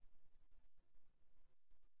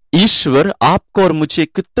ईश्वर आपको और मुझे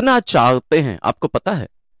कितना चाहते हैं आपको पता है?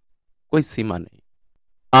 कोई सीमा नहीं।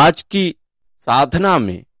 आज की साधना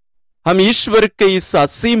में हम ईश्वर के इस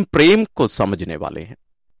असीम प्रेम को समझने वाले हैं।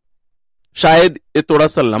 शायद ये थोड़ा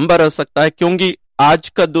सा लंबा रह सकता है, क्योंकि आज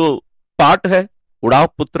का जो पाठ है उड़ाव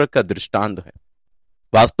पुत्र का दृष्टांत है।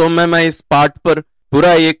 वास्तव में मैं इस पाठ पर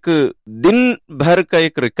पूरा एक दिन भर का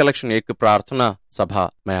एक रिकलेक्शन, एक प्रार्थना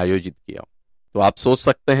सभा मैं आयोजित किया। तो आप सोच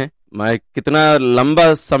सकते हैं मैं कितना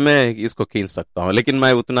लंबा समय इसको खींच सकता हूं, लेकिन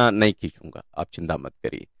मैं उतना नहीं खींचूंगा, आप चिंता मत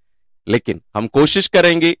करिए। लेकिन हम कोशिश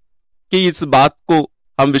करेंगे कि इस बात को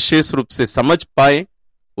हम विशेष रूप से समझ पाए।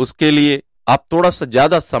 उसके लिए आप थोड़ा सा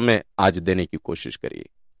ज्यादा समय आज देने की कोशिश करिए,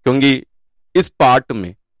 क्योंकि इस पाठ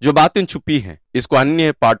में जो बातें छुपी हैं इसको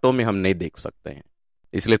अन्य पाठों में हम नहीं देख सकते हैं।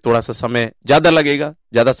 इसलिए थोड़ा सा समय ज्यादा लगेगा,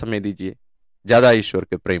 ज्यादा समय दीजिए, ज्यादा ईश्वर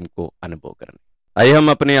के प्रेम को अनुभव करने। आइए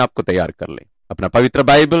हम अपने आप को तैयार कर लें। अपना पवित्र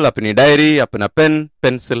बाइबल, अपनी डायरी, अपना पेन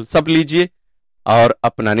पेंसिल सब लीजिए और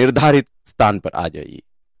अपना निर्धारित स्थान पर आ जाइए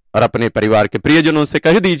और अपने परिवार के प्रियजनों से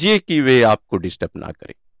कह दीजिए कि वे आपको डिस्टर्ब ना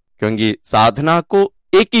करें, क्योंकि साधना को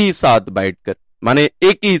एक ही साथ बैठकर, माने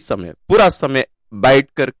एक ही समय, पूरा समय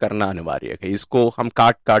बैठकर करना अनिवार्य है। इसको हम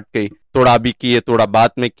काट काट के थोड़ा भी किए, थोड़ा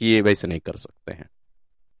बाद में किए, वैसे नहीं कर सकते हैं।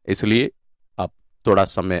 इसलिए आप थोड़ा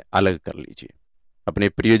समय अलग कर लीजिए। अपने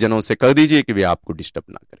प्रियजनों से कह दीजिए कि वे आपको डिस्टर्ब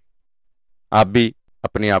ना करें। आप भी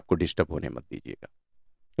अपने आप को डिस्टर्ब होने मत दीजिएगा।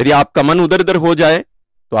 यदि आपका मन उधर उधर हो जाए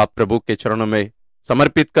तो आप प्रभु के चरणों में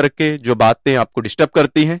समर्पित करके जो बातें आपको डिस्टर्ब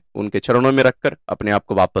करती हैं उनके चरणों में रखकर अपने आप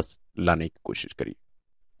को वापस लाने की कोशिश करिए।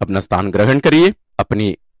 अपना स्थान ग्रहण करिए,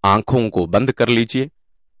 अपनी आंखों को बंद कर लीजिए।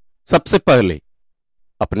 सबसे पहले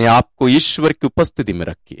अपने आप को ईश्वर की उपस्थिति में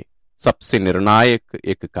रखिए। सबसे निर्णायक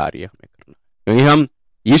एक कार्य हमें करना है, क्योंकि हम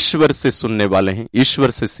ईश्वर से सुनने वाले हैं,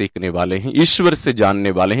 ईश्वर से सीखने वाले हैं, ईश्वर से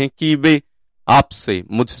जानने वाले हैं कि वे आपसे,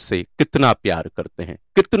 मुझसे कितना प्यार करते हैं,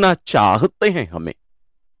 कितना चाहते हैं हमें।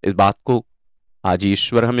 इस बात को आज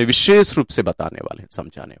ईश्वर हमें विशेष रूप से बताने वाले हैं,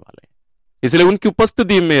 समझाने वाले हैं। इसलिए उनकी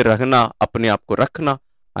उपस्थिति में रहना, अपने आप को रखना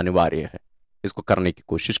अनिवार्य है। इसको करने की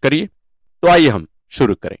कोशिश करिए। तो आइए हम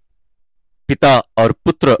शुरू करें। पिता और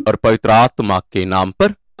पुत्र और पवित्र आत्मा के नाम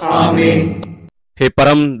पर आमीन। हे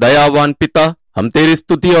परम दयावान पिता, हम तेरी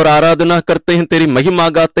स्तुति और आराधना करते हैं, तेरी महिमा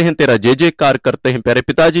गाते हैं, तेरा जय जयकार करते हैं प्यारे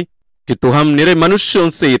पिताजी, कि तू हम निरे मनुष्यों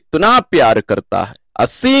से इतना प्यार करता है,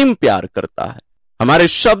 असीम प्यार करता है। हमारे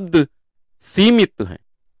शब्द सीमित हैं,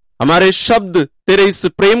 हमारे शब्द तेरे इस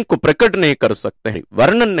प्रेम को प्रकट नहीं कर सकते हैं,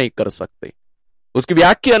 वर्णन नहीं कर सकते, उसकी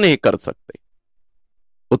व्याख्या नहीं कर सकते।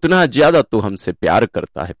 उतना ज्यादा तू हमसे प्यार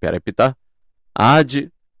करता है प्यारे पिता। आज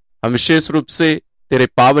हम विशेष रूप से तेरे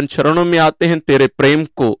पावन चरणों में आते हैं तेरे प्रेम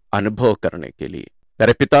को अनुभव करने के लिए।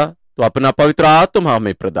 प्यारे पिता, तो अपना पवित्र आत्मा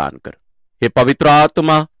हमें प्रदान कर। हे पवित्र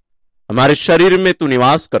आत्मा, हमारे शरीर में तू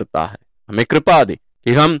निवास करता है, हमें कृपा दे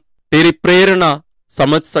कि हम तेरी प्रेरणा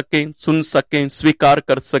समझ सकें, सुन सकें, स्वीकार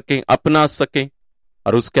कर सकें, अपना सकें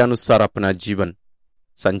और उसके अनुसार अपना जीवन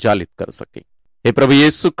संचालित कर सकें। हे प्रभु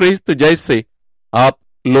यीशु क्रिस्त, जैसे आप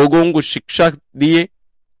लोगों को शिक्षा दिए,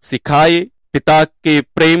 सिखाए, पिता के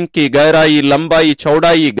प्रेम की गहराई, लंबाई,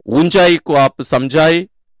 चौड़ाई, ऊंचाई को आप समझाए,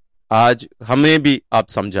 आज हमें भी आप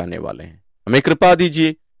समझाने वाले हैं। हमें कृपा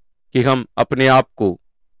दीजिए कि हम अपने आप को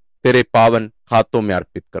तेरे पावन हाथों में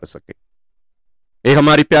अर्पित कर सके। ए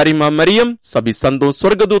हमारी प्यारी मां मरियम, सभी संतों,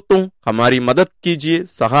 स्वर्गदूतों, हमारी मदद कीजिए,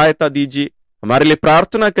 सहायता दीजिए, हमारे लिए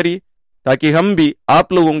प्रार्थना करिए, ताकि हम भी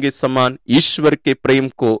आप लोगों के समान ईश्वर के प्रेम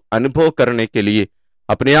को अनुभव करने के लिए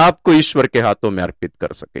अपने आप को ईश्वर के हाथों में अर्पित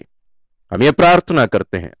कर सके। हम ये प्रार्थना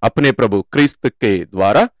करते हैं अपने प्रभु क्रिस्त के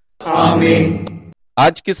द्वारा, आमीन।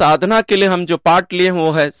 आज की साधना के लिए हम जो पाठ लिए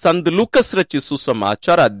वो है संत लूकस रचित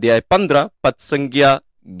सुसमाचार अध्याय 15 पद संख्या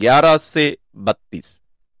 11 से 32।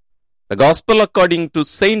 The Gospel according to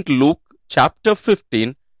Saint Luke chapter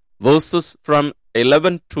 15 verses from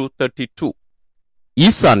 11 to 32।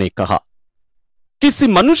 ईसा ने कहा, किसी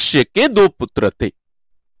मनुष्य के 2 पुत्र थे।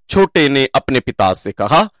 छोटे ने अपने पिता से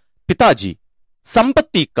कहा, पिताजी,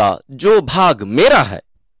 संपत्ति का जो भाग मेरा है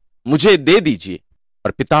मुझे दे दीजिए।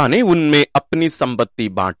 और पिता ने उनमें अपनी संपत्ति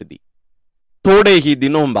बांट दी। थोड़े ही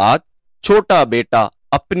दिनों बाद छोटा बेटा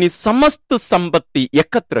अपनी समस्त संपत्ति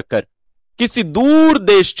एकत्र कर किसी दूर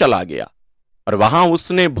देश चला गया और वहां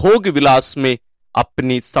उसने भोग विलास में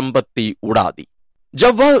अपनी संपत्ति उड़ा दी।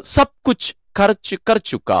 जब वह सब कुछ खर्च कर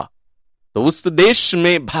चुका तो उस देश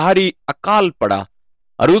में भारी अकाल पड़ा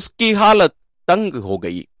और उसकी हालत तंग हो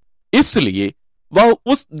गई। इसलिए वह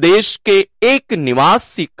उस देश के एक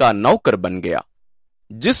निवासी का नौकर बन गया,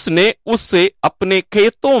 जिसने उसे अपने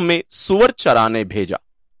खेतों में सुअर चराने भेजा।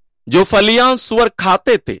 जो फलियां सुअर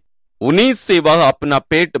खाते थे उन्हीं से वह अपना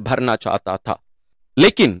पेट भरना चाहता था,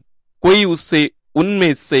 लेकिन कोई उसे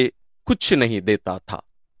उनमें से कुछ नहीं देता था।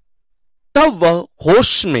 तब वह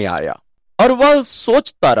होश में आया और वह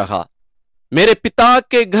सोचता रहा, मेरे पिता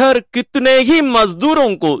के घर कितने ही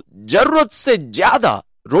मजदूरों को जरूरत से ज्यादा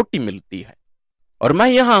रोटी मिलती है और मैं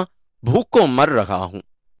यहां भूखों मर रहा हूं।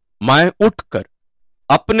 मैं उठकर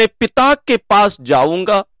अपने पिता के पास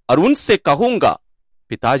जाऊंगा और उनसे कहूंगा,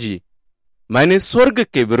 पिताजी, मैंने स्वर्ग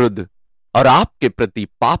के विरुद्ध और आपके प्रति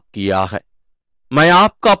पाप किया है। मैं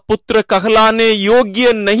आपका पुत्र कहलाने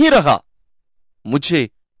योग्य नहीं रहा। मुझे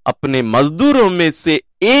अपने मजदूरों में से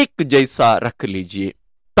एक जैसा रख लीजिए।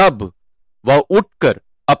 तब वह उठकर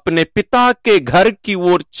अपने पिता के घर की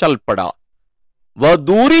ओर चल पड़ा। वह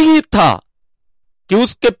दूर ही था कि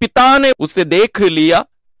उसके पिता ने उसे देख लिया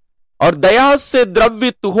और दया से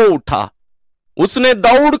द्रवित हो उठा। उसने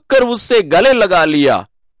दौड़कर उसे गले लगा लिया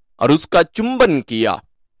और उसका चुंबन किया।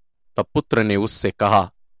 तब पुत्र ने उससे कहा,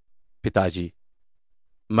 पिताजी,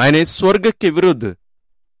 मैंने स्वर्ग के विरुद्ध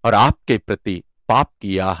और आपके प्रति पाप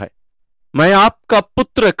किया है। मैं आपका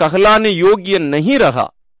पुत्र कहलाने योग्य नहीं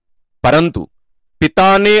रहा। परंतु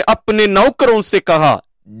पिता ने अपने नौकरों से कहा,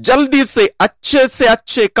 जल्दी से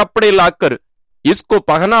अच्छे कपड़े लाकर इसको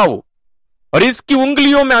पहनाओ और इसकी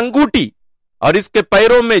उंगलियों में अंगूठी और इसके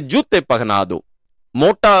पैरों में जूते पहना दो।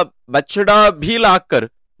 मोटा बछड़ा भी लाकर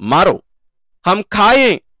मारो, हम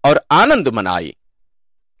खाएं और आनंद मनाएं,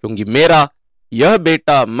 क्योंकि मेरा यह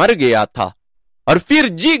बेटा मर गया था और फिर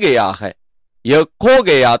जी गया है, यह खो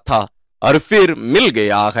गया था और फिर मिल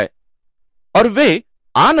गया है। और वे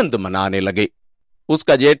आनंद मनाने लगे।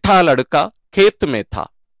 उसका जेठा लड़का खेत में था।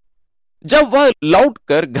 जब वह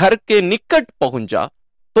लौटकर घर के निकट पहुंचा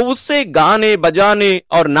तो उससे गाने बजाने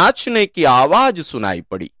और नाचने की आवाज सुनाई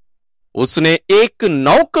पड़ी। उसने एक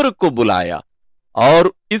नौकर को बुलाया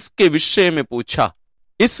और इसके विषय में पूछा।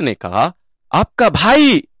 इसने कहा, आपका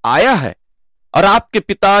भाई आया है और आपके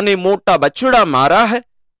पिता ने मोटा बछड़ा मारा है,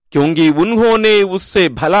 क्योंकि उन्होंने उससे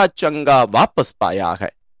भला चंगा वापस पाया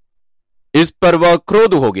है। इस पर वह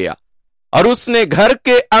क्रोध हो गया और उसने घर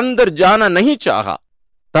के अंदर जाना नहीं चाहा।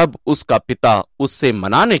 तब उसका पिता उससे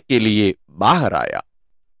मनाने के लिए बाहर आया,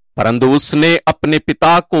 परंतु उसने अपने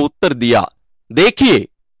पिता को उत्तर दिया, देखिए,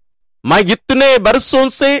 मैं इतने बरसों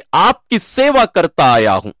से आपकी सेवा करता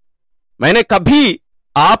आया हूं। मैंने कभी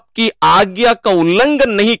आपकी आज्ञा का उल्लंघन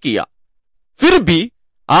नहीं किया। फिर भी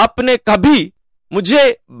आपने कभी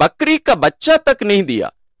मुझे बकरी का बच्चा तक नहीं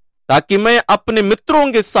दिया ताकि मैं अपने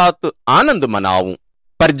मित्रों के साथ आनंद मनाऊं।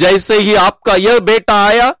 पर जैसे ही आपका यह बेटा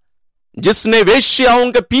आया, जिसने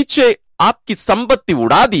वेश्याओं के पीछे आपकी संपत्ति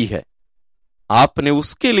उड़ा दी है, आपने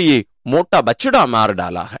उसके लिए मोटा बछड़ा मार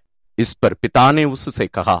डाला है। इस पर पिता ने उससे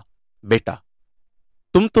कहा, बेटा,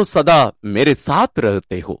 तुम तो सदा मेरे साथ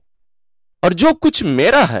रहते हो और जो कुछ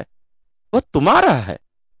मेरा है वह तुम्हारा है,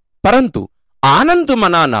 परंतु आनंद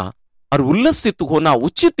मनाना और उल्लसित होना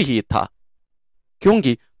उचित ही था,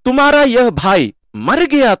 क्योंकि तुम्हारा यह भाई मर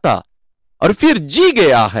गया था और फिर जी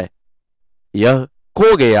गया है, यह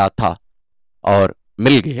खो गया था और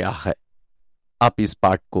मिल गया है। आप इस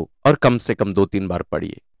पाठ को और कम से कम 2-3 बार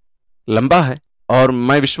पढ़िए। लंबा है और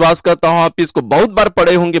मैं विश्वास करता हूं आप इसको बहुत बार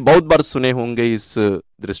पढ़े होंगे, बहुत बार सुने होंगे इस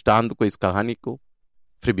दृष्टांत को, इस कहानी को।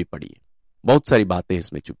 फिर भी पढ़िए, बहुत सारी बातें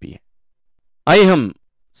इसमें छुपी हैं। आइए हम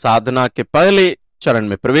साधना के पहले चरण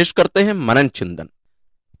में प्रवेश करते हैं, मनन चिंतन।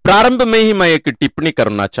 प्रारंभ में ही मैं एक टिप्पणी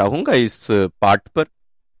करना चाहूंगा इस पाठ पर।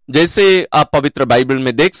 जैसे आप पवित्र बाइबल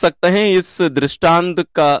में देख सकते हैं, इस दृष्टांत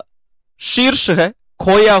का शीर्ष है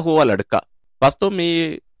खोया हुआ लड़का। वास्तव में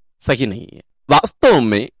ये सही नहीं है। वास्तव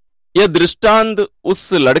में यह दृष्टांत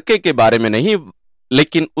उस लड़के के बारे में नहीं,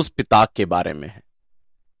 लेकिन उस पिता के बारे में है।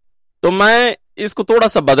 तो मैं इसको थोड़ा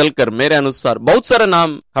सा बदलकर मेरे अनुसार बहुत सारे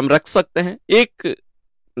नाम हम रख सकते हैं। एक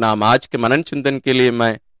नाम आज के मनन चिंतन के लिए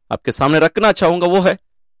मैं आपके सामने रखना चाहूंगा, वो है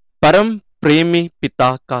परम प्रेमी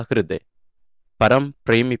पिता का हृदय। परम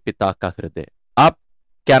प्रेमी पिता का हृदय। आप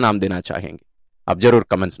क्या नाम देना चाहेंगे? आप जरूर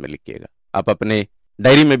कमेंट्स में लिखिएगा। आप अपने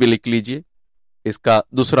डायरी में भी लिख लीजिए इसका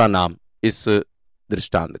दूसरा नाम इस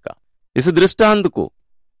दृष्टांत का। इस दृष्टांत को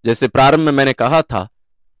जैसे प्रारंभ में मैंने कहा था,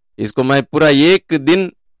 इसको मैं पूरा एक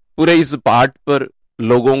दिन पूरे इस पाठ पर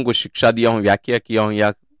लोगों को शिक्षा दिया हूं, व्याख्या किया हूं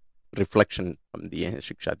या रिफ्लेक्शन हम दिए हैं,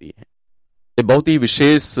 शिक्षा दी है। ये बहुत ही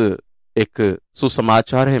विशेष एक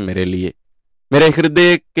सुसमाचार है मेरे लिए, मेरे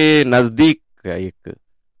हृदय के नजदीक का एक।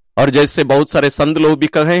 और जैसे बहुत सारे संत लोग भी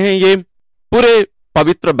कहे हैं, ये पूरे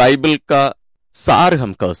पवित्र बाइबल का सार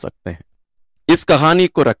हम कह सकते हैं। इस कहानी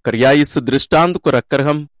को रखकर या इस दृष्टांत को रखकर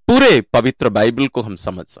हम पूरे पवित्र बाइबल को हम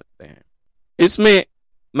समझ सकते हैं। इसमें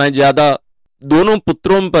मैं ज्यादा दोनों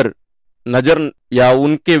पुत्रों पर नजर या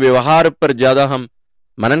उनके व्यवहार पर ज्यादा हम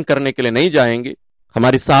मनन करने के लिए नहीं जाएंगे।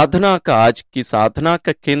 हमारी साधना का, आज की साधना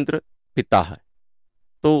का केंद्र पिता है।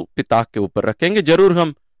 तो पिता के ऊपर रखेंगे। जरूर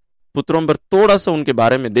हम पुत्रों पर थोड़ा सा उनके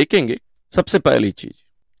बारे में देखेंगे। सबसे पहली चीज,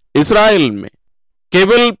 इस्राएल में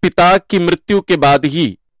केवल पिता की मृत्यु के बाद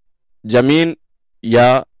ही जमीन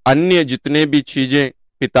या अन्य जितने भी चीजें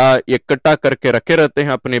पिता इकट्ठा करके रखे रहते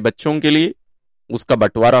हैं अपने बच्चों के लिए, उसका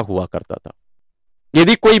बंटवारा हुआ करता था।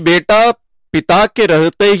 यदि कोई बेटा पिता के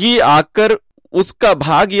रहते ही आकर उसका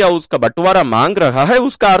भाग या उसका बंटवारा मांग रहा है,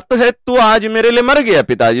 उसका अर्थ है तू आज मेरे लिए मर गया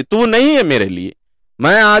पिताजी, तू नहीं है मेरे लिए,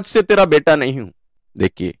 मैं आज से तेरा बेटा नहीं हूं।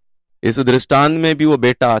 देखिए, इस दृष्टांत में भी वो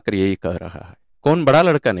बेटा आकर यही कह रहा है। कौन? बड़ा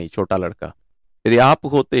लड़का नहीं, छोटा लड़का। यदि आप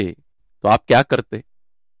होते तो आप क्या करते?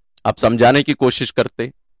 आप समझाने की कोशिश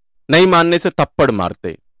करते, नहीं मानने से थप्पड़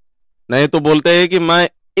मारते, नहीं तो बोलते हैं कि मैं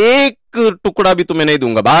एक टुकड़ा भी तुम्हें नहीं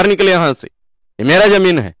दूंगा, बाहर निकले यहां से, ये मेरा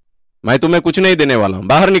जमीन है, मैं तुम्हें कुछ नहीं देने वाला हूं,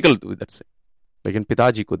 बाहर निकल तू इधर से। लेकिन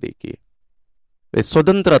पिताजी को देखिए, वे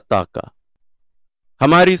स्वतंत्रता का,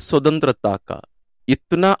 हमारी स्वतंत्रता का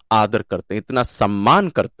इतना आदर करते हैं, इतना सम्मान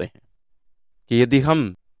करते हैं कि यदि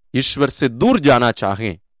हम ईश्वर से दूर जाना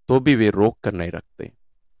चाहें तो भी वे रोक कर नहीं रखते।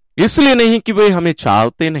 इसलिए नहीं कि वे हमें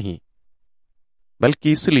चाहते नहीं,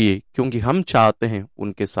 बल्कि इसलिए क्योंकि हम चाहते हैं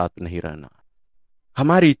उनके साथ नहीं रहना।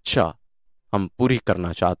 हमारी इच्छा हम पूरी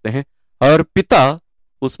करना चाहते हैं और पिता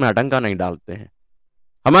उसमें अडंगा नहीं डालते हैं,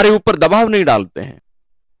 हमारे ऊपर दबाव नहीं डालते हैं।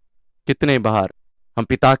 कितने बार हम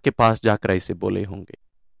पिता के पास जाकर ऐसे बोले होंगे,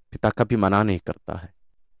 पिता कभी मना नहीं करता है।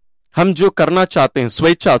 हम जो करना चाहते हैं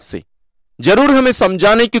स्वेच्छा से, जरूर हमें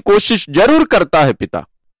समझाने की कोशिश जरूर करता है पिता,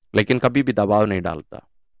 लेकिन कभी भी दबाव नहीं डालता,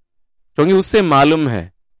 क्योंकि उससे मालूम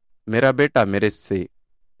है मेरा बेटा मेरे से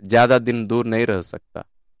ज्यादा दिन दूर नहीं रह सकता,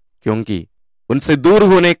 क्योंकि उनसे दूर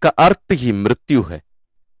होने का अर्थ ही मृत्यु है।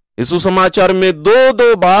 इस सुसमाचार में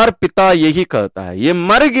 2-2 बार पिता यही कहता है, ये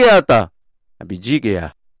मर गया था, अभी जी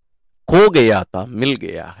गया, खो गया था, मिल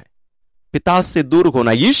गया है। पिता से दूर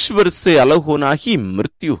होना, ईश्वर से अलग होना ही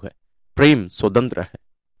मृत्यु है। प्रेम स्वतंत्र है,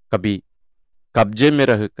 कभी कब्जे में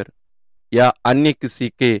रहकर या अन्य किसी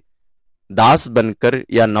के दास बनकर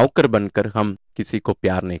या नौकर बनकर हम किसी को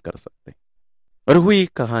प्यार नहीं कर सकते। और हुई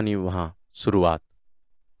कहानी वहां शुरुआत।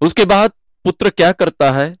 उसके बाद पुत्र क्या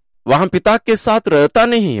करता है? वहां पिता के साथ रहता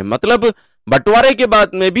नहीं है, मतलब बंटवारे के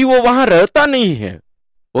बाद में भी वो वहां रहता नहीं है।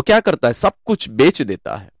 वो क्या करता है? सब कुछ बेच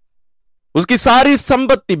देता है, उसकी सारी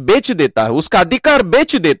संपत्ति बेच देता है, उसका अधिकार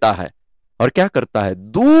बेच देता है, और क्या करता है?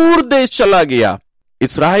 दूर देश चला गया।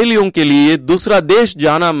 इस्राएलियों के लिए दूसरा देश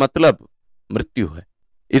जाना मतलब मृत्यु है।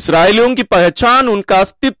 इस्राएलियों की पहचान, उनका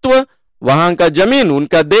अस्तित्व, वहां का जमीन,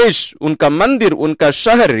 उनका देश, उनका मंदिर, उनका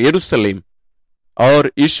शहर यरूशलेम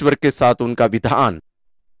और ईश्वर के साथ उनका विधान,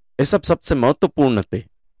 ये सब सबसे महत्वपूर्ण थे।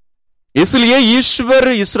 इसलिए ईश्वर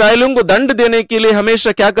इस्राएलियों को दंड देने के लिए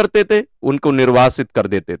हमेशा क्या करते थे? उनको निर्वासित कर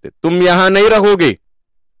देते थे, तुम यहां नहीं रहोगे।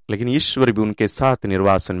 लेकिन ईश्वर भी उनके साथ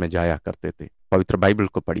निर्वासन में जाया करते थे। पवित्र बाइबल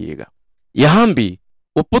को पढ़िएगा, यहां भी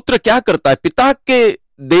वो पुत्र क्या करता है? पिता के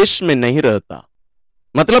देश में नहीं रहता,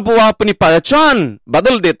 मतलब वो अपनी पहचान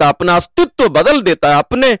बदल देता, अपना अस्तित्व बदल देता है,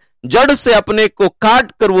 अपने जड़ से अपने को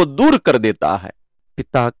काट कर वो दूर कर देता है।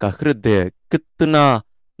 पिता का हृदय कितना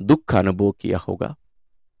दुख अनुभव किया होगा।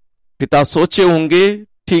 पिता सोचे होंगे,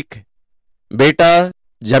 ठीक है, बेटा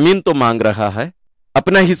जमीन तो मांग रहा है,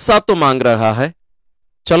 अपना हिस्सा तो मांग रहा है,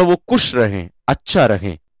 चलो वो खुश रहें, अच्छा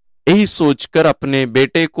रहें, यही सोचकर अपने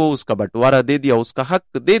बेटे को उसका बंटवारा दे दिया, उसका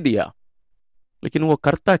हक दे दिया। लेकिन वो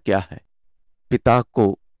करता क्या है? पिता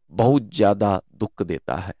को बहुत ज्यादा दुख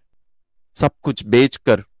देता है, सब कुछ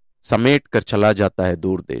बेचकर समेट कर चला जाता है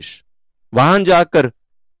दूर देश, वहां जाकर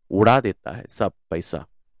उड़ा देता है सब पैसा,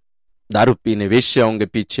 दारू पीने, वेश्याओं के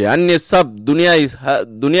पीछे, अन्य सब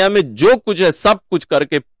दुनिया में जो कुछ है सब कुछ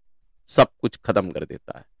करके सब कुछ खत्म कर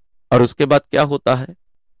देता है। और उसके बाद क्या होता है?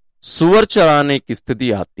 सुअर चराने की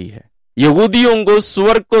स्थिति आती है। यहूदियों को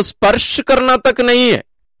सुअर को स्पर्श करना तक नहीं है,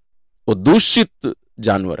 वो दूषित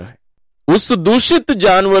जानवर है। उस दूषित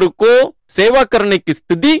जानवर को सेवा करने की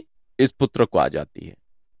स्थिति इस पुत्र को आ जाती है।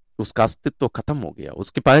 उसका अस्तित्व खत्म हो गया,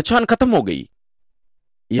 उसकी पहचान खत्म हो गई।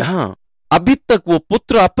 यहां अभी तक वो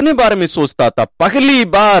पुत्र अपने बारे में सोचता था, पहली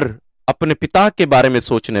बार अपने पिता के बारे में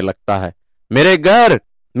सोचने लगता है। मेरे घर,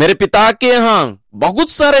 मेरे पिता के यहां बहुत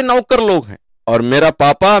सारे नौकर लोग हैं और मेरा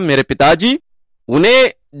पापा, मेरे पिताजी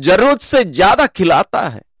उन्हें जरूरत से ज्यादा खिलाता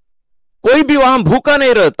है, कोई भी वहां भूखा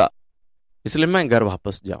नहीं रहता, इसलिए मैं घर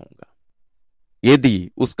वापस जाऊंगा। यदि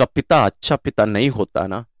उसका पिता अच्छा पिता नहीं होता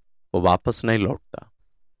ना, वो वापस नहीं लौटता।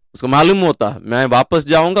 उसको मालूम होता मैं वापस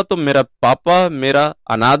जाऊंगा तो मेरा पापा मेरा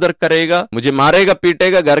अनादर करेगा, मुझे मारेगा,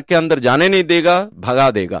 पीटेगा, घर के अंदर जाने नहीं देगा, भगा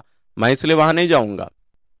देगा, मैं इसलिए वहां नहीं जाऊंगा।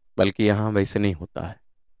 बल्कि यहां वैसे नहीं होता है।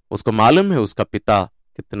 उसको मालूम है उसका पिता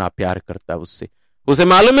कितना प्यार करता है उससे, उसे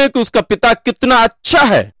मालूम है कि उसका पिता कितना अच्छा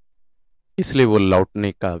है, इसलिए वो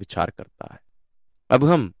लौटने का विचार करता है। अब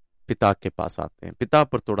हम पिता के पास आते हैं, पिता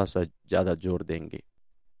पर थोड़ा सा ज्यादा जोर देंगे।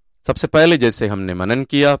 सबसे पहले जैसे हमने मनन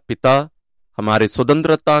किया, पिता हमारे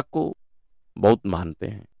स्वतंत्रता को बहुत मानते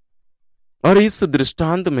हैं, और इस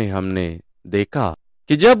दृष्टांत में हमने देखा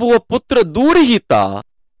कि जब वो पुत्र दूर ही था,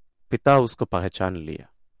 पिता उसको पहचान लिया।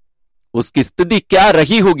 उसकी स्थिति क्या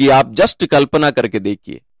रही होगी, आप जस्ट कल्पना करके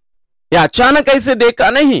देखिए। या अचानक ऐसे देखा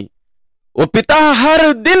नहीं, वो पिता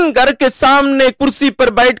हर दिन घर के सामने कुर्सी पर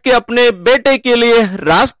बैठ के अपने बेटे के लिए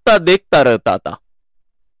रास्ता देखता रहता था,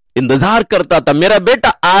 इंतजार करता था, मेरा बेटा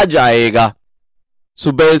आ जाएगा।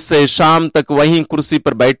 सुबह से शाम तक वहीं कुर्सी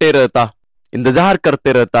पर बैठे रहता, इंतजार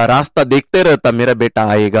करते रहता, रास्ता देखते रहता, मेरा बेटा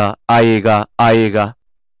आएगा आएगा आएगा।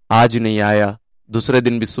 आज नहीं आया, दूसरे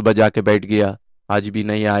दिन भी सुबह जाके बैठ गया, आज भी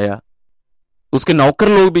नहीं आया। उसके नौकर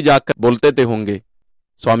लोग भी जाकर बोलते थे होंगे,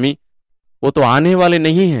 स्वामी वो तो आने वाले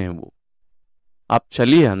नहीं हैं, वो आप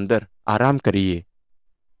चलिए अंदर, आराम करिए,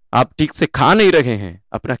 आप ठीक से खा नहीं रहे हैं,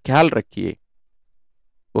 अपना ख्याल रखिए।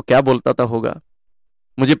 वो क्या बोलता था होगा,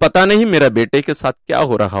 मुझे पता नहीं मेरा बेटे के साथ क्या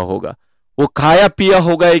हो रहा होगा, वो खाया पिया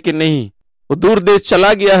होगा कि नहीं, वो दूर देश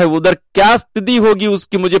चला गया है, उधर क्या स्थिति होगी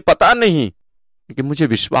उसकी मुझे पता नहीं, लेकिन मुझे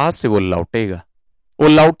विश्वास है वो लौटेगा, वो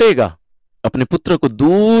लौटेगा। अपने पुत्र को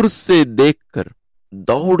दूर से देखकर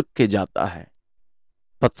दौड़ के जाता है।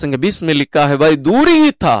 पत्संग 20 में लिखा है, वह दूर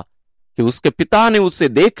ही था कि उसके पिता ने उसे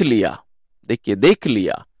देख लिया, देखिए देख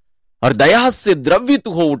लिया, और दया से द्रवित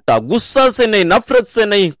हो उठा, गुस्सा से नहीं, नफरत से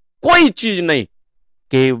नहीं, कोई चीज नहीं,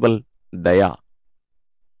 केवल दया।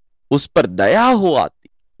 उस पर दया हो आती।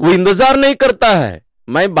 वो इंतजार नहीं करता है,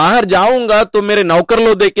 मैं बाहर जाऊंगा तो मेरे नौकर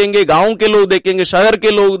लोग देखेंगे, गांव के लोग देखेंगे, शहर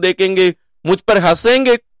के लोग देखेंगे, मुझ पर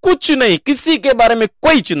हंसेंगे, कुछ नहीं, किसी के बारे में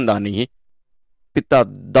कोई चिंता नहीं। पिता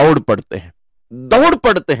दौड़ पड़ते हैं, दौड़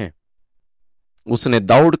पड़ते हैं। उसने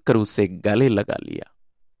दौड़कर उसे गले लगा लिया।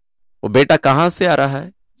 वो बेटा कहां से आ रहा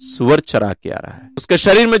है, सुअर चरा के आ रहा है। उसके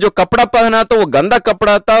शरीर में जो कपड़ा पहना था वो गंदा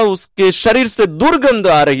कपड़ा था, उसके शरीर से दुर्गंध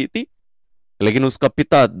आ रही थी, लेकिन उसका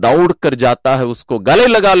पिता दौड़कर जाता है, उसको गले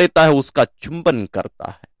लगा लेता है, उसका चुंबन करता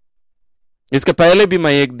है। इसके पहले भी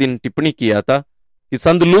मैं एक दिन टिप्पणी किया था कि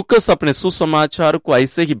संत लूकस अपने सुसमाचार को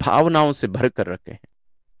ऐसे ही भावनाओं से भर कर रखे हैं।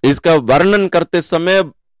 इसका वर्णन करते समय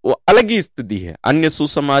वो अलग ही स्थिति है, अन्य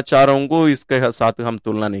सुसमाचारों को इसके साथ हम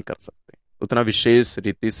तुलना नहीं कर सकते, उतना विशेष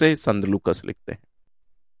रीति से संत लूकस लिखते हैं।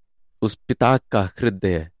 उस पिता का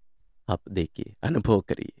हृदय आप देखिए, अनुभव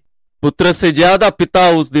करिए। पुत्र से ज्यादा पिता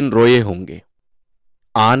उस दिन रोए होंगे,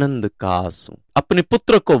 आनंद का आंसू। अपने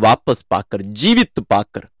पुत्र को वापस पाकर, जीवित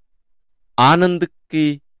पाकर आनंद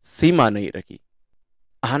की सीमा नहीं रही,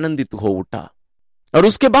 आनंदित हो उठा। और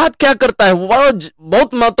उसके बाद क्या करता है, वह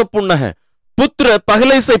बहुत महत्वपूर्ण है। पुत्र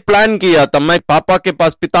पहले से प्लान किया था, मैं पापा के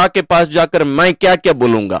पास, पिता के पास जाकर मैं क्या क्या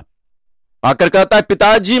बोलूंगा। आकर कहता है,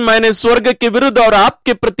 पिताजी मैंने स्वर्ग के विरुद्ध और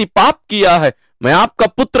आपके प्रति पाप किया है, मैं आपका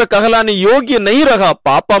पुत्र कहलाने योग्य नहीं रहा,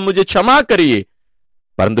 पापा मुझे क्षमा करिए।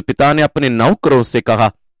 परंतु पिता ने अपने नौकरों से कहा,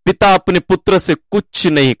 पिता अपने पुत्र से कुछ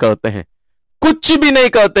नहीं कहते हैं, कुछ भी नहीं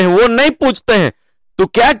कहते हैं, वो नहीं पूछते हैं तो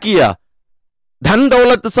क्या किया, धन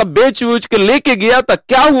दौलत सब बेच वेच के लेके गया था,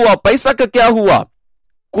 क्या हुआ, पैसा का क्या हुआ,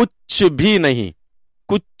 कुछ भी नहीं,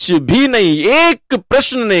 कुछ भी नहीं, एक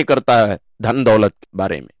प्रश्न नहीं करता है धन दौलत के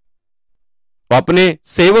बारे में। वो अपने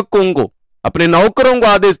सेवकों को, अपने नौकरों को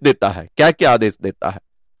आदेश देता है, क्या क्या आदेश देता है,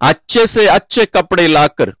 अच्छे से अच्छे कपड़े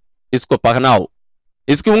लाकर इसको पहनाओ,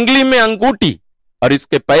 इसकी उंगली में अंगूठी और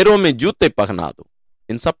इसके पैरों में जूते पहना दो।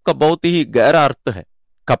 इन सब का बहुत ही गहरा अर्थ है।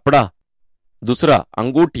 कपड़ा, दूसरा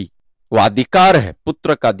अंगूठी, वो अधिकार है,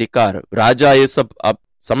 पुत्र का अधिकार। राजा ये सब आप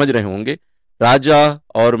समझ रहे होंगे, राजा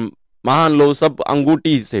और महान लोग सब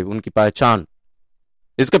अंगूठी से उनकी पहचान।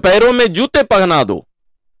 इसके पैरों में जूते पहना दो,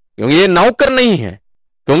 क्योंकि ये नौकर नहीं है,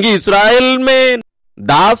 क्योंकि इस्राएल में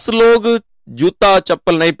दास लोग जूता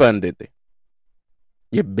चप्पल नहीं पहन देते।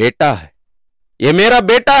 ये बेटा है, ये मेरा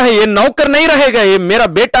बेटा है, ये नौकर नहीं रहेगा, ये मेरा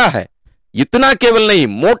बेटा है। इतना केवल नहीं,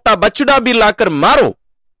 मोटा बछड़ा भी लाकर मारो,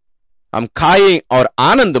 हम खाएं और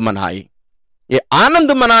आनंद मनाएं। ये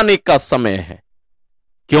आनंद मनाने का समय है,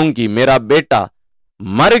 क्योंकि मेरा बेटा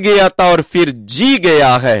मर गया था और फिर जी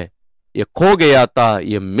गया है, ये खो गया था,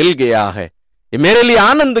 ये मिल गया है, ये मेरे लिए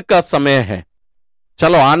आनंद का समय है,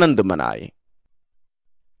 चलो आनंद मनाएं।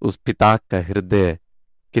 उस पिता का हृदय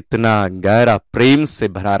कितना गहरा प्रेम से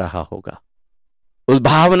भरा रहा होगा। उस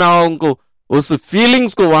भावनाओं को, उस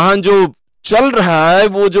फीलिंग्स को, वहां जो चल रहा है,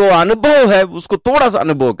 वो जो अनुभव है, उसको थोड़ा सा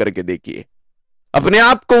अनुभव करके देखिए। अपने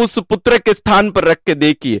आप को उस पुत्र के स्थान पर रख के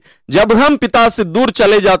देखिए। जब हम पिता से दूर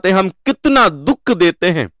चले जाते हैं, हम कितना दुख देते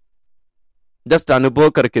हैं, जस्ट अनुभव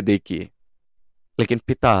करके देखिए। लेकिन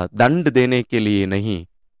पिता दंड देने के लिए नहीं,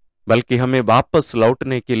 बल्कि हमें वापस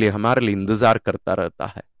लौटने के लिए हमारे लिए इंतजार करता रहता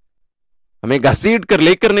है। हमें घसीट कर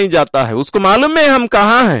लेकर नहीं जाता है। उसको मालूम है हम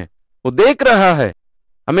कहां हैं, वो देख रहा है।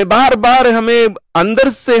 हमें बार बार हमें अंदर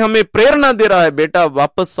से हमें प्रेरणा दे रहा है, बेटा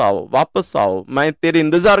वापस आओ, वापस आओ, मैं तेरे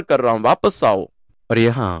इंतजार कर रहा हूं, वापस आओ। और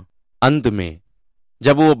यहां अंत में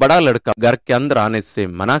जब वो बड़ा लड़का घर के अंदर आने से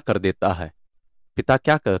मना कर देता है, पिता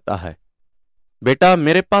क्या कहता है, बेटा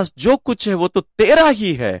मेरे पास जो कुछ है वो तो तेरा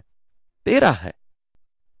ही है, तेरा है,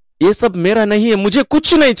 ये सब मेरा नहीं है, मुझे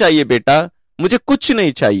कुछ नहीं चाहिए बेटा, मुझे कुछ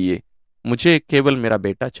नहीं चाहिए, मुझे केवल मेरा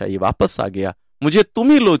बेटा चाहिए। वापस आ गया, मुझे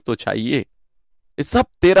तुम ही लो तो चाहिए, ये सब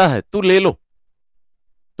तेरा है, तू ले लो,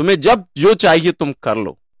 तुम्हें जब जो चाहिए तुम कर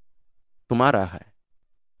लो, तुम्हारा है।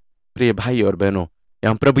 प्रिय भाई और बहनों,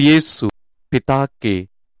 यहां प्रभु यीशु पिता के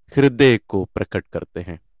हृदय को प्रकट करते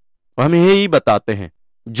हैं और हमें यही बताते हैं,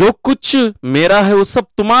 जो कुछ मेरा है वो सब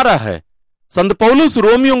तुम्हारा है। संत पौलुस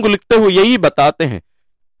रोमियों को लिखते हुए यही बताते हैं,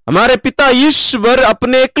 हमारे पिता ईश्वर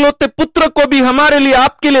अपने इकलौते पुत्र को भी हमारे लिए,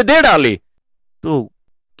 आपके लिए दे डाले, तो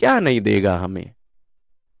क्या नहीं देगा हमें,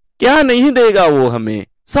 क्या नहीं देगा वो हमें,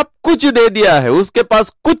 सब कुछ दे दिया है। उसके पास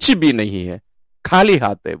कुछ भी नहीं है, खाली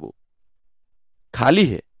हाथ है, वो खाली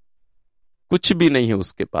है, कुछ भी नहीं है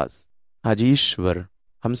उसके पास। आज ईश्वर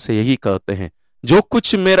हमसे यही कहते हैं, जो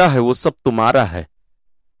कुछ मेरा है वो सब तुम्हारा है।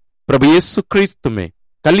 प्रभु यीशु ख्रिस्त में,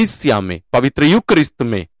 कलीसिया में, पवित्र यूकरिस्त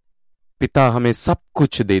में पिता हमें सब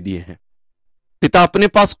कुछ दे दिए हैं। पिता अपने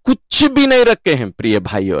पास कुछ भी नहीं रखे हैं। प्रिय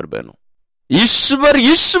भाई और बहनों, ईश्वर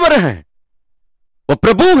ईश्वर हैं, वो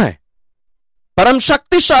प्रभु हैं, परम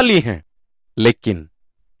शक्तिशाली हैं, लेकिन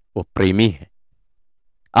वो प्रेमी है,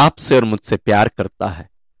 आपसे और मुझसे प्यार करता है,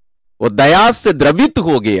 वो दया से द्रवित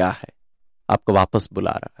हो गया है, आपको वापस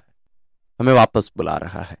बुला रहा है, हमें वापस बुला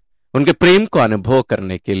रहा है, उनके प्रेम को अनुभव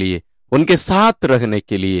करने के लिए, उनके साथ रहने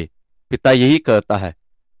के लिए। पिता यही कहता है,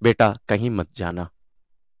 बेटा कहीं मत जाना,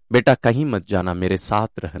 बेटा कहीं मत जाना, मेरे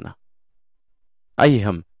साथ रहना। आइए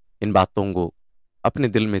हम इन बातों को अपने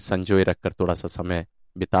दिल में संजोए रखकर थोड़ा सा समय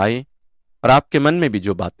बिताएं और आपके मन में भी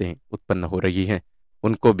जो बातें उत्पन्न हो रही हैं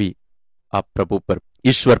उनको भी आप प्रभु पर,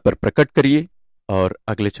 ईश्वर पर प्रकट करिए और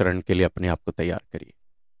अगले चरण के लिए अपने आप को तैयार करिए।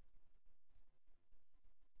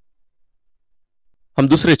 हम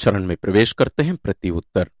दूसरे चरण में प्रवेश करते हैं, प्रति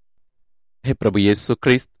उत्तर। हे प्रभु यीशु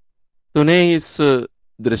ख्रिस्त, तूने इस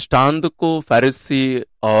दृष्टांत को फरीसी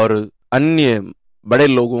और अन्य बड़े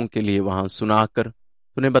लोगों के लिए वहां सुनाकर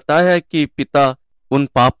तूने बताया है कि पिता उन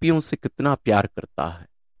पापियों से कितना प्यार करता है।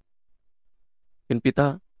 लेकिन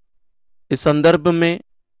पिता, इस संदर्भ में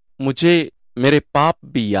मुझे मेरे पाप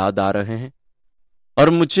भी याद आ रहे हैं और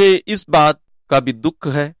मुझे इस बात का भी दुख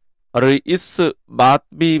है और इस बात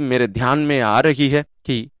भी मेरे ध्यान में आ रही है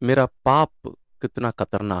कि मेरा पाप कितना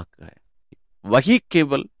खतरनाक है। वही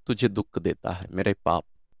केवल तुझे दुख देता है, मेरे पाप,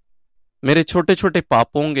 मेरे छोटे छोटे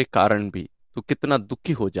पापों के कारण भी तू कितना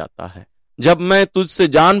दुखी हो जाता है। जब मैं तुझसे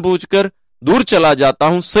जानबूझकर दूर चला जाता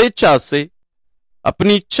हूं, स्वेच्छा से,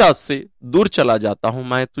 अपनी इच्छा से दूर चला जाता हूं,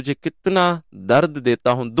 मैं तुझे कितना दर्द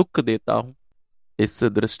देता हूं, दुख देता हूं। इस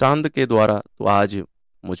दृष्टांत के द्वारा तो आज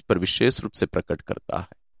मुझ पर विशेष रूप से प्रकट करता है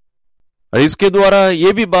और इसके द्वारा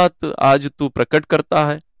यह भी बात आज तू प्रकट करता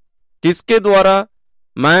है कि इसके द्वारा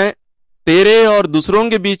मैं तेरे और दूसरों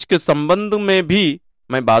के बीच के संबंध में भी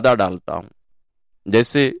मैं बाधा डालता हूं।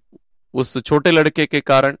 जैसे उस छोटे लड़के के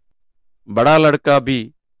कारण बड़ा लड़का भी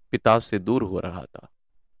पिता से दूर हो रहा था,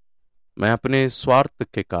 मैं अपने स्वार्थ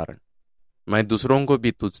के कारण मैं दूसरों को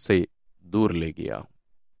भी तुझसे दूर ले गया हूं।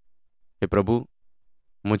 हे प्रभु,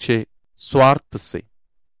 मुझे स्वार्थ से,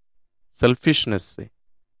 सेल्फिशनेस से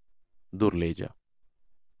दूर ले जा,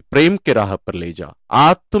 प्रेम के राह पर ले जा,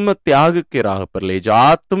 आत्म त्याग के राह पर ले जा,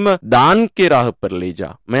 आत्म दान के राह पर ले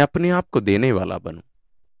जा, मैं अपने आप को देने वाला बनूं।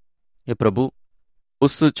 हे प्रभु,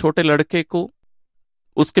 उस छोटे लड़के को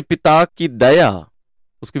उसके पिता की दया,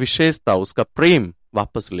 उसकी विशेषता, उसका प्रेम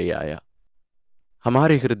वापस ले आया।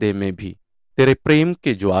 हमारे हृदय में भी तेरे प्रेम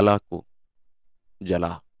के ज्वाला को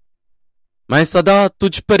जला, मैं सदा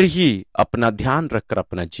तुझ पर ही अपना ध्यान रखकर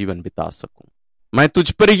अपना जीवन बिता सकूं, मैं तुझ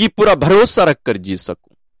पर ही पूरा भरोसा रखकर जी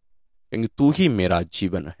सकूं, क्योंकि तू ही मेरा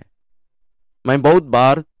जीवन है। मैं बहुत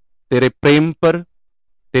बार तेरे प्रेम पर,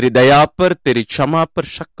 तेरी दया पर, तेरी क्षमा पर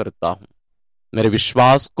शक करता हूं। मेरे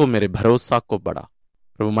विश्वास को, मेरे भरोसा को बढ़ा।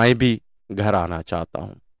 प्रभु, मैं भी घर आना चाहता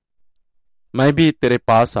हूं, मैं भी तेरे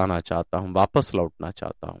पास आना चाहता हूं, वापस लौटना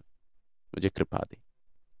चाहता हूं, मुझे कृपा दे।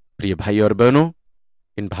 प्रिय भाई और बहनों,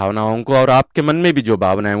 इन भावनाओं को और आपके मन में भी जो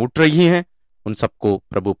भावनाएं उठ रही हैं उन सबको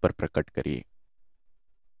प्रभु पर प्रकट करिए।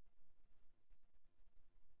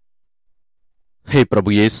 हे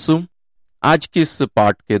प्रभु यीशु, आज की इस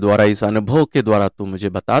पाठ के द्वारा, इस अनुभव के द्वारा तू मुझे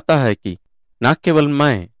बताता है कि ना केवल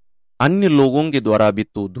मैं अन्य लोगों के द्वारा भी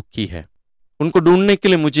तू दुखी है। उनको ढूंढने के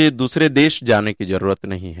लिए मुझे दूसरे देश जाने की जरूरत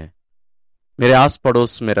नहीं है। मेरे आस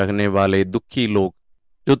पड़ोस में रहने वाले दुखी लोग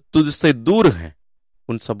जो तुझसे दूर हैं,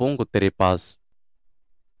 उन सबों को तेरे पास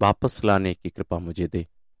वापस लाने की कृपा मुझे दे।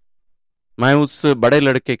 मैं उस बड़े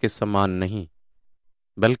लड़के के समान नहीं,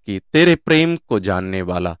 बल्कि तेरे प्रेम को जानने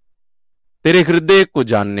वाला, तेरे हृदय को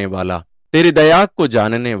जानने वाला, तेरी दया को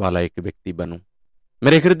जानने वाला एक व्यक्ति बनूं।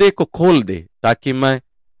 मेरे हृदय को खोल दे ताकि मैं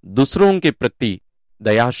दूसरों के प्रति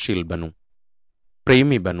दयाशील बनूं,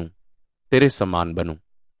 प्रेमी बनूं, तेरे समान बनूं।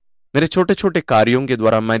 मेरे छोटे छोटे कार्यों के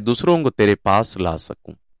द्वारा मैं दूसरों को तेरे पास ला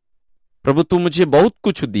सकूं। प्रभु, तू मुझे बहुत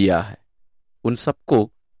कुछ दिया है, उन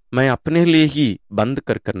सबको मैं अपने लिए ही बंद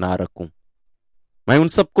कर ना रखूं। मैं उन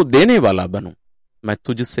सबको देने वाला बनूं, मैं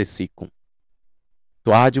तुझसे सीखूं।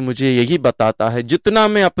 तो आज मुझे यही बताता है, जितना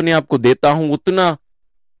मैं अपने आप को देता हूं उतना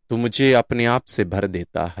तू मुझे अपने आप से भर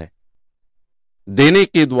देता है। देने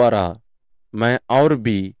के द्वारा मैं और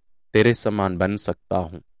भी तेरे समान बन सकता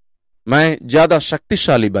हूं, मैं ज्यादा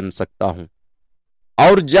शक्तिशाली बन सकता हूं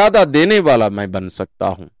और ज्यादा देने वाला मैं बन सकता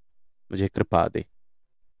हूं। मुझे कृपा दे,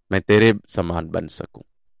 मैं तेरे समान बन सकूं,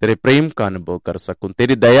 तेरे प्रेम का अनुभव कर सकूं,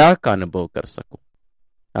 तेरी दया का अनुभव कर सकूं।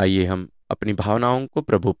 आइए हम अपनी भावनाओं को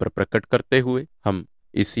प्रभु पर प्रकट करते हुए हम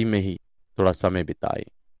इसी में ही थोड़ा समय बिताएं।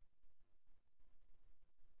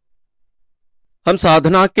 हम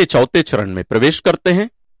साधना के चौथे चरण में प्रवेश करते हैं।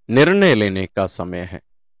 निर्णय लेने का समय है।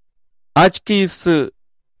 आज की इस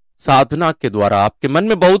साधना के द्वारा आपके मन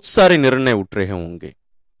में बहुत सारे निर्णय उठ रहे होंगे,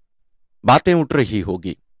 बातें उठ रही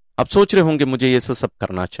होगी। आप सोच रहे होंगे मुझे ये सब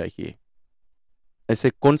करना चाहिए। ऐसे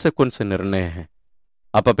कौन से निर्णय हैं,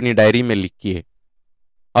 आप अपनी डायरी में लिखिए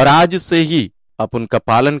और आज से ही आप उनका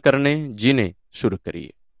पालन करने, जीने शुरू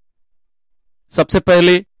करिए। सबसे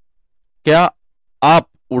पहले, क्या आप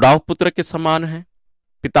उड़ाव पुत्र के समान हैं?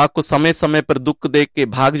 पिता को समय समय पर दुख दे के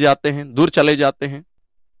भाग जाते हैं, दूर चले जाते हैं?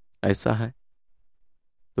 ऐसा है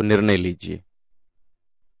तो निर्णय लीजिए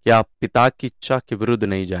कि आप पिता की इच्छा के विरुद्ध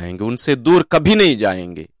नहीं जाएंगे, उनसे दूर कभी नहीं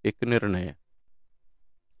जाएंगे। एक निर्णय है।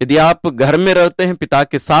 यदि आप घर में रहते हैं, पिता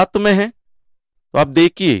के साथ में हैं, तो आप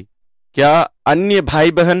देखिए क्या अन्य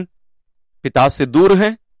भाई बहन पिता से दूर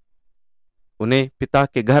हैं? उन्हें पिता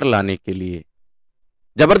के घर लाने के लिए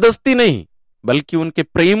जबरदस्ती नहीं, बल्कि उनके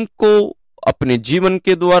प्रेम को अपने जीवन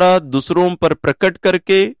के द्वारा दूसरों पर प्रकट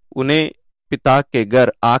करके उन्हें पिता के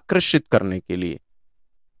घर आकर्षित करने के लिए,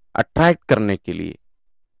 अट्रैक्ट करने के लिए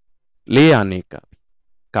ले आने का भी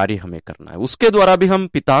कार्य हमें करना है। उसके द्वारा भी हम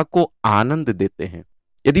पिता को आनंद देते हैं।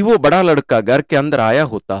 यदि वो बड़ा लड़का घर के अंदर आया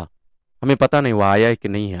होता, हमें पता नहीं वो आया है कि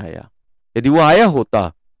नहीं आया, यदि वो आया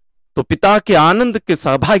होता तो पिता के आनंद के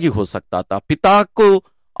सहभागी हो सकता था, पिता को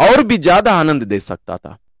और भी ज्यादा आनंद दे सकता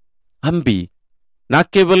था। हम भी न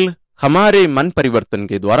केवल हमारे मन परिवर्तन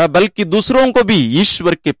के द्वारा, बल्कि दूसरों को भी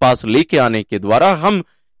ईश्वर के पास लेके आने के द्वारा हम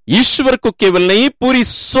ईश्वर को केवल नहीं, पूरी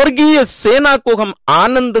स्वर्गीय सेना को हम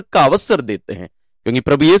आनंद का अवसर देते हैं। क्योंकि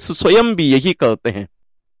प्रभु यीशु स्वयं भी यही कहते हैं,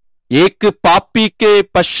 एक पापी के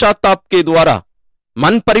पश्चाताप के द्वारा,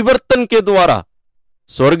 मन परिवर्तन के द्वारा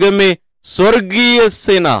स्वर्ग में स्वर्गीय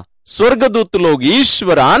सेना, स्वर्गदूत लोग,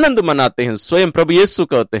 ईश्वर आनंद मनाते हैं। स्वयं प्रभु यीशु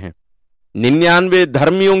कहते हैं 99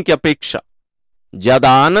 धर्मियों की अपेक्षा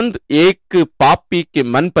ज्यादा आनंद एक पापी के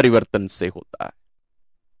मन परिवर्तन से होता है।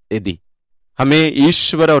 यदि हमें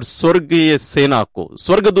ईश्वर और स्वर्गीय सेना को,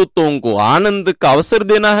 स्वर्गदूतों को आनंद का अवसर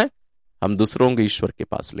देना है, हम दूसरों को ईश्वर के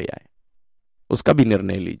पास ले आए, उसका भी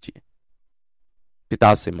निर्णय लीजिए,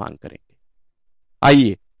 पिता से मांग करेंगे।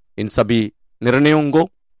 आइए इन सभी निर्णयों को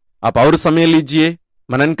आप और समय लीजिए,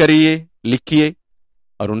 मनन करिए, लिखिए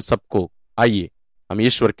और उन सबको आइए हम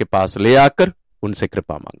ईश्वर के पास ले आकर उनसे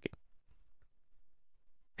कृपा मांगे।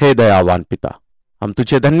 हे दयावान पिता, हम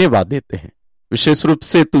तुझे धन्यवाद देते हैं, विशेष रूप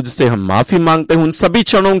से तुझसे हम माफी मांगते हैं उन सभी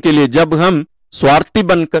क्षणों के लिए जब हम स्वार्थी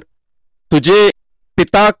बनकर तुझे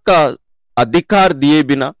पिता का अधिकार दिए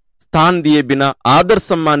बिना, स्थान दिए बिना, आदर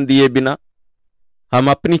सम्मान दिए बिना हम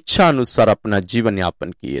अपनी इच्छा अनुसार अपना जीवन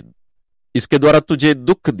यापन किए। इसके द्वारा तुझे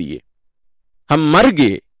दुख दिए, हम मर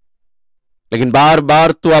गए, लेकिन बार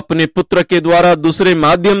बार तू अपने पुत्र के द्वारा दूसरे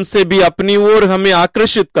माध्यम से भी अपनी ओर हमें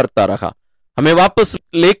आकर्षित करता रहा, हमें वापस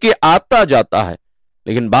लेके आता जाता है,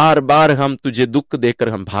 लेकिन बार बार हम तुझे दुख देकर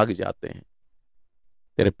हम भाग जाते हैं।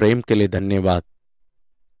 तेरे प्रेम के लिए धन्यवाद।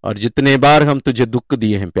 और जितने बार हम तुझे दुख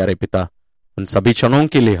दिए हैं प्यारे पिता, उन सभी क्षणों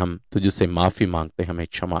के लिए हम तुझसे माफी मांगते हैं, हमें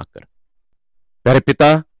क्षमा कर। प्यारे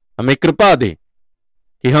पिता, हमें कृपा दे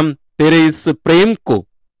कि हम तेरे इस प्रेम को,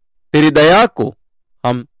 तेरी दया को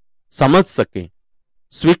हम समझ सकें,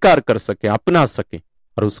 स्वीकार कर सकें, अपना सकें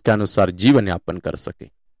और उसके अनुसार जीवन यापन कर सकें,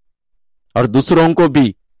 और दूसरों को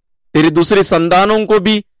भी, तेरी दूसरी संतानों को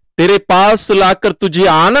भी तेरे पास लाकर तुझे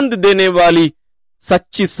आनंद देने वाली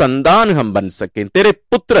सच्ची संतान हम बन सकें, तेरे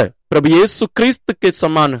पुत्र प्रभु यीशु क्रिस्त के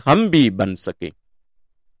समान हम भी बन सकें।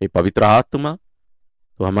 ये पवित्र आत्मा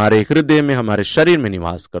तो हमारे हृदय में, हमारे शरीर में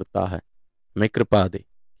निवास करता है। हमें कृपा दे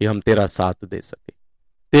कि हम तेरा साथ दे सके,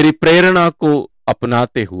 तेरी प्रेरणा को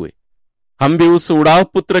अपनाते हुए हम भी उस उड़ाव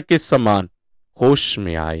पुत्र के समान होश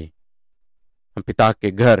में आए, हम पिता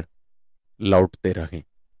के घर लौटते रहें।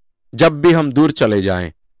 जब भी हम दूर चले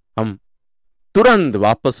जाएं, हम तुरंत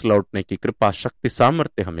वापस लौटने की कृपा, शक्ति,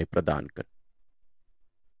 सामर्थ्य हमें प्रदान कर।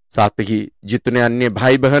 साथ ही जितने अन्य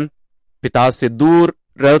भाई बहन पिता से दूर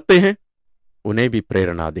रहते हैं, उन्हें भी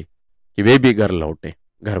प्रेरणा दे कि वे भी घर लौटें,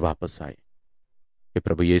 घर वापस आए। कि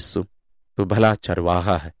प्रभु यीशु, तू भला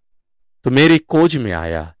चरवाहा है, तू मेरी खोज में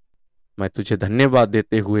आया। मैं तुझे धन्यवाद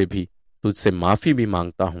देते हुए भी तुझसे माफी भी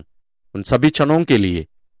मांगता हूं उन सभी क्षणों के लिए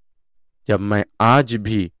जब मैं आज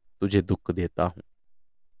भी तुझे दुख देता हूं।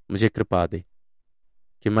 मुझे कृपा दे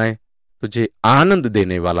कि मैं तुझे आनंद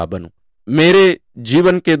देने वाला बनूं, मेरे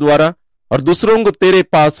जीवन के द्वारा और दूसरों को तेरे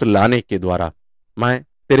पास लाने के द्वारा। मैं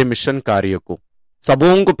तेरे मिशन कार्य को,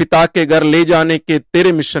 सबों को पिता के घर ले जाने के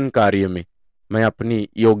तेरे मिशन कार्य में मैं अपनी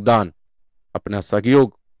योगदान, अपना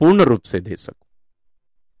सहयोग पूर्ण रूप से दे सकूं।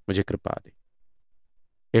 मुझे कृपा दे।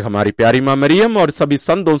 एक हमारी प्यारी मां मरियम और सभी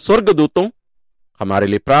संतों, स्वर्गदूतों हमारे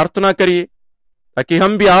लिए प्रार्थना करिए, ताकि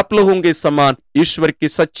हम भी आप लोगों के समान ईश्वर की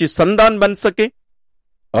सच्ची संतान बन सके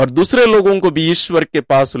और दूसरे लोगों को भी ईश्वर के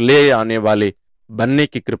पास ले आने वाले बनने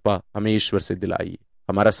की कृपा हमें ईश्वर से दिलाइए।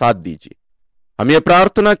 हमारा साथ दीजिए। हम ये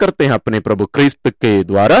प्रार्थना करते हैं अपने प्रभु क्रिस्त के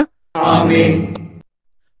द्वारा, आमीन।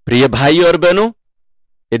 प्रिय भाई और बहनों,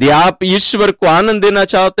 यदि आप ईश्वर को आनंद देना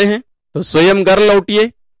चाहते हैं तो स्वयं घर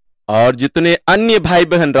लौटिए, और जितने अन्य भाई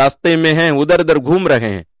बहन रास्ते में हैं, उधर उधर घूम रहे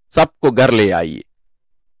हैं, सबको घर ले आइए।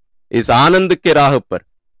 इस आनंद के राह पर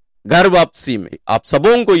घर वापसी में आप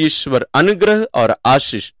सबों को ईश्वर अनुग्रह और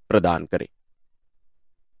आशीष प्रदान करे।